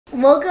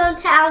Welcome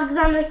to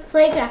Alexander's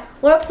Playground.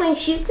 We're playing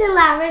Chutes and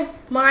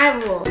Ladders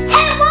Marvel. And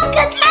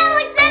welcome to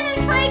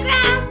Alexander's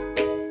Playground!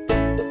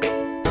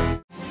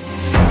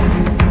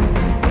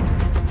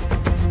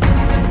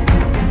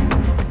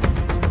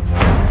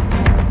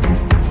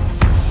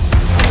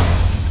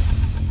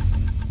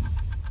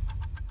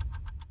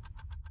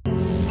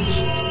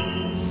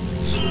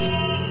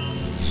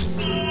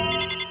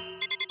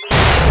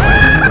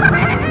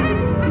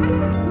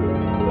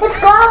 It's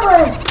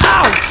Goblin!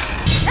 Ow!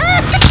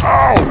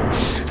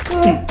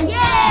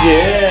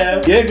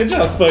 Yeah, good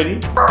job,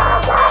 Spidey.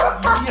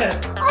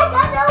 Yes. I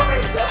got over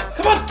still.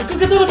 Come on, let's go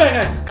get the other bad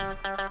guys.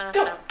 Let's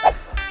go.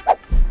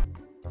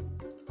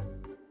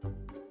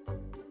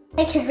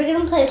 Because we're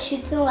gonna play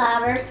Chutes and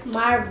Ladders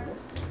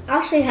Marvels.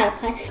 I'll show you how to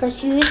play.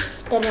 First you use the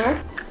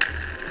spinner,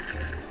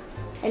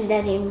 and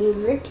then you move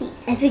your key.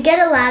 If you get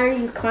a ladder,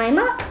 you climb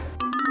up.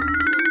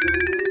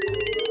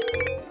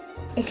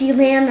 If you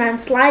land on a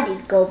slide,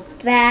 you go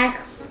back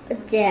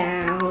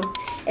down.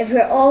 If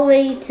you're all the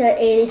way to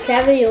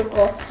 87, you'll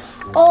go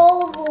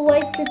all the way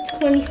to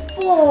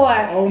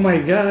 24. Oh my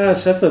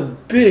gosh, that's a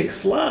big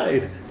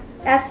slide.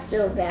 That's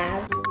so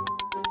bad.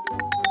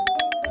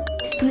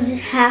 You just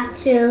have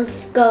to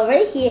go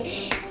right here.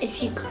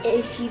 If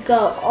you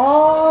go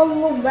all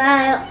the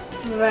way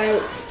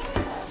right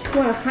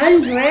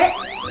 100,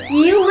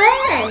 you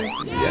win.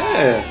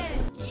 Yeah.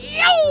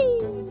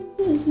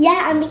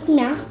 Yeah, I'm Mickey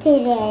Mouse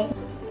today.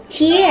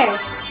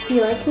 Cheers. If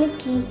you like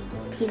Mickey,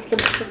 please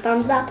give us a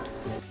thumbs up.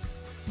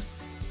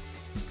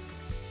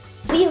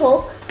 Be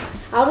Hulk,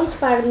 I'll be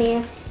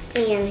Spiderman,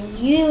 and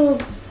you,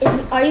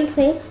 are you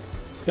playing?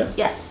 Yeah.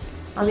 Yes,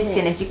 I'll be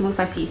finished. You can move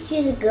my piece.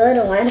 She's a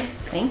good one.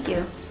 Thank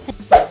you.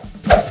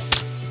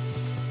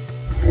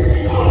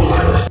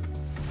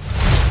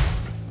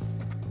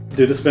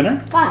 Do the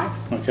spinner? 5.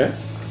 Okay.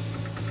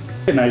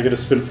 And now you're gonna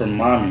spin for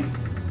Mommy.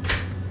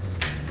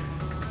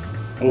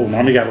 Oh,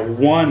 Mommy got a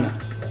 1.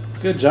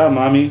 Good job,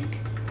 Mommy.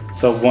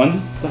 So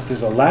 1, look,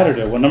 there's a ladder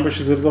there. What number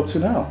she's gonna go up to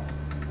now?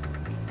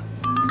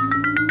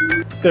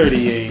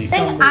 38.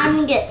 I think I'm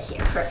gonna get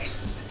here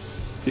first.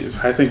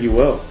 I think you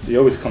will. You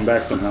always come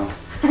back somehow.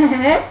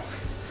 Okay.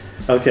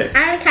 I'm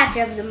gonna catch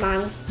up to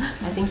Mommy.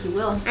 I think you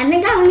will. I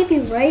think I'm gonna be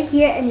right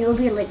here and you'll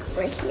be like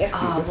right here.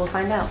 Oh, we'll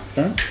find out.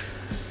 Huh?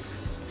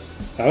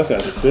 I was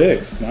at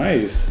 6.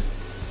 Nice.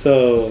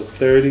 So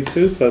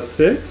 32 plus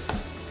 6.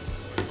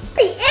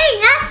 Hey,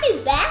 not too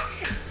bad.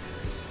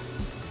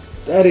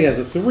 Daddy has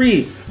a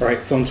 3. All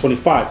right, so I'm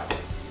 25,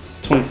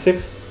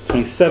 26,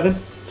 27,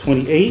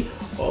 28.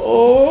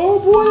 Oh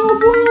boy, oh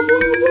boy, oh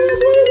boy, oh boy,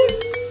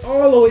 oh boy.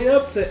 All the way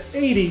up to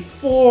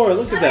 84.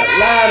 Look at that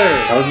ladder.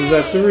 Ours is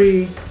at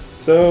 3.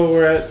 So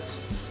we're at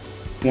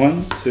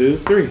 1, 2,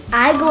 3.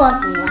 I go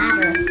up the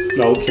ladder.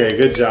 Okay,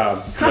 good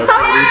job. 34.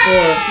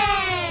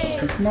 Let's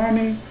go for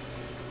Mommy.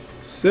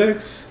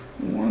 6.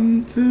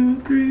 1,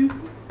 2, 3,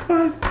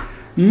 5.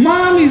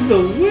 Mommy's the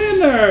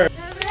winner.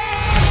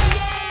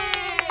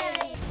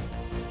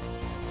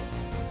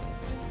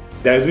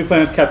 Daddy's be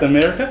playing as Captain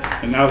America,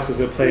 and Alex is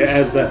gonna play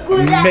as the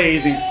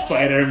amazing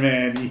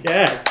Spider-Man.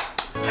 Yes.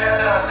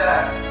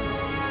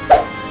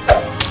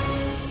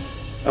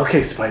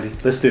 Okay, Spidey,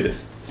 let's do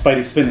this.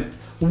 Spidey, spin it.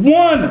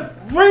 1,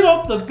 right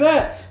off the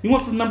bat. You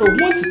went from number 1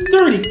 to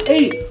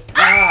 38.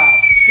 Wow,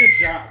 good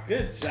job,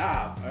 good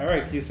job. All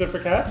right, can you spin for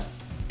Cat?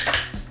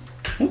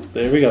 Ooh,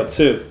 there we go,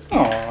 2.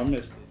 Oh, I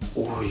missed it.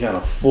 Oh, we got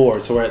a 4,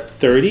 so we're at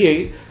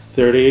 38.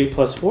 38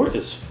 plus 4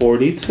 is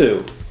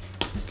 42.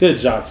 Good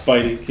job,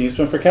 Spidey. Can you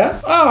spin for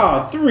Cat?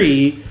 Ah,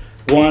 3.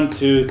 1,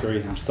 2,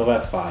 3. I'm still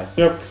at 5.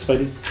 Yep,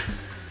 Spidey.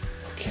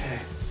 Okay,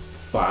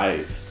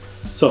 5.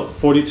 So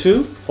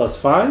 42 plus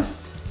 5,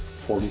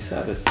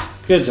 47.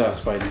 Good job,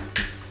 Spidey.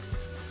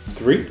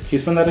 3. Can you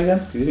spin that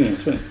again? You didn't even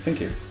spin it. Thank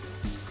you.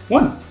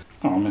 1.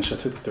 Oh man, I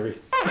took the 3.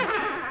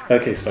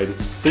 Okay, Spidey.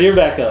 So you're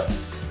back up.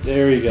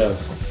 There we go.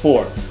 So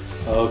 4.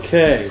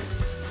 Okay.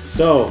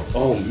 So,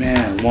 oh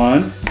man,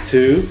 1,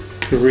 2,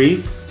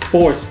 3,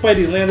 4.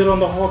 Spidey landed on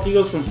the Hawk. He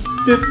goes from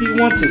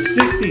 51 to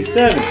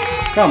 67.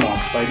 Come on,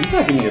 Spidey. You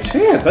gotta give me a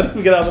chance. I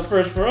didn't get out of the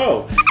first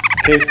row.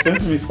 Okay, spin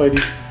for me, Spidey.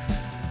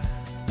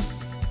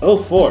 Oh,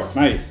 4.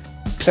 Nice.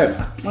 10.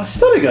 I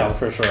still didn't get out of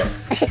the first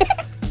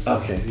row.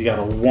 Okay, you got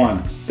a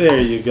 1. There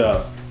you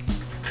go.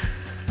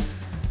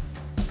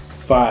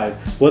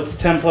 5. What's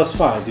 10 plus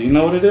 5? Do you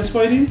know what it is,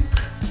 Spidey?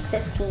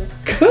 15.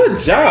 Good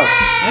job.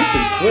 Nice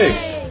and quick.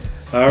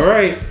 All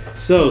right.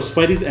 So,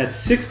 Spidey's at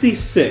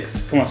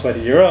 66. Come on,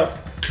 Spidey. You're up.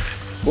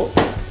 Whoa.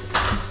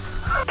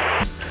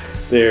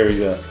 There we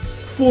go.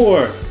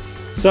 4.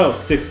 So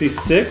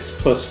 66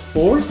 plus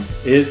 4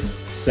 is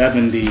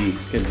 70.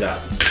 Good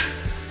job.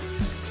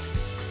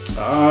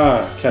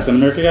 Ah, Captain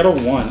America got a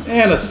 1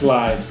 and a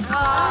slide.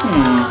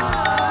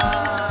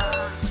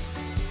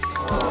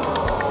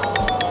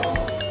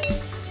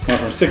 Went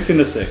from 16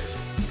 to 6.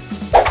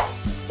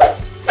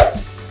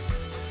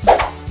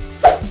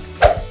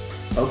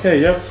 Okay,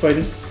 yep,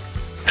 Spidey.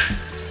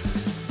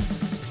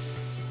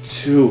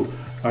 2.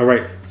 All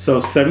right, so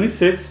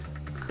 76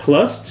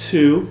 plus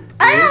 2 is...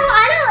 I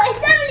know,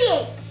 it's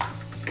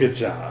 78. Good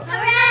job.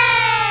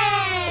 Hooray!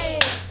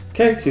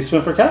 Okay, can you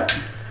spin for Cat?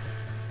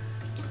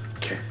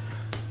 Okay.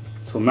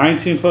 So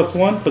 19 plus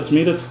 1 puts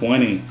me to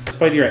 20.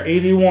 Spidey, you're at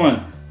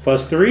 81.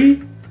 Plus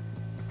 3.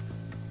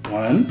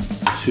 1,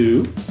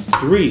 2,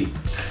 3.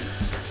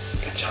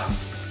 Good job.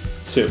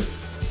 2.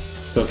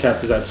 So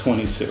Cat is at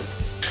 22.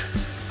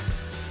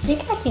 You're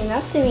catching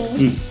up to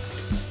me.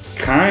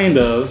 Kind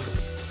of.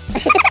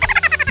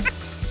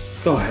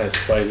 Go ahead,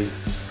 Spidey.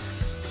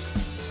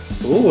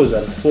 Ooh, was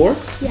that a 4?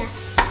 Yeah.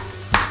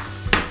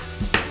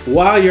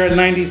 Wow, you're at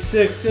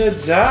 96. Good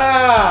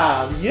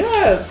job.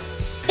 Yes.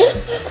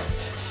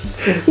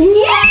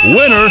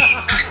 Winner!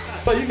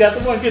 But you got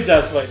the one. Good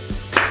job, Spidey.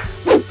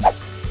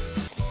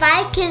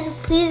 Bye, kids.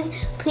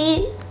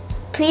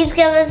 Please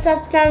give us a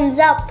thumbs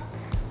up.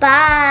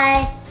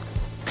 Bye.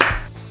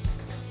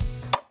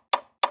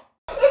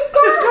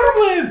 It's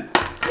Goblin.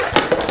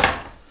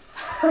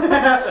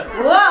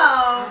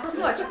 Whoa! Too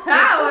much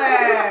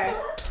power!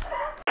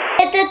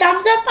 Hit the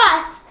thumbs up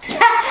button.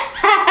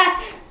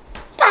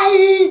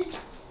 Bye.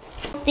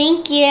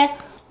 Thank you.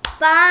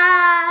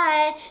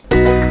 Bye.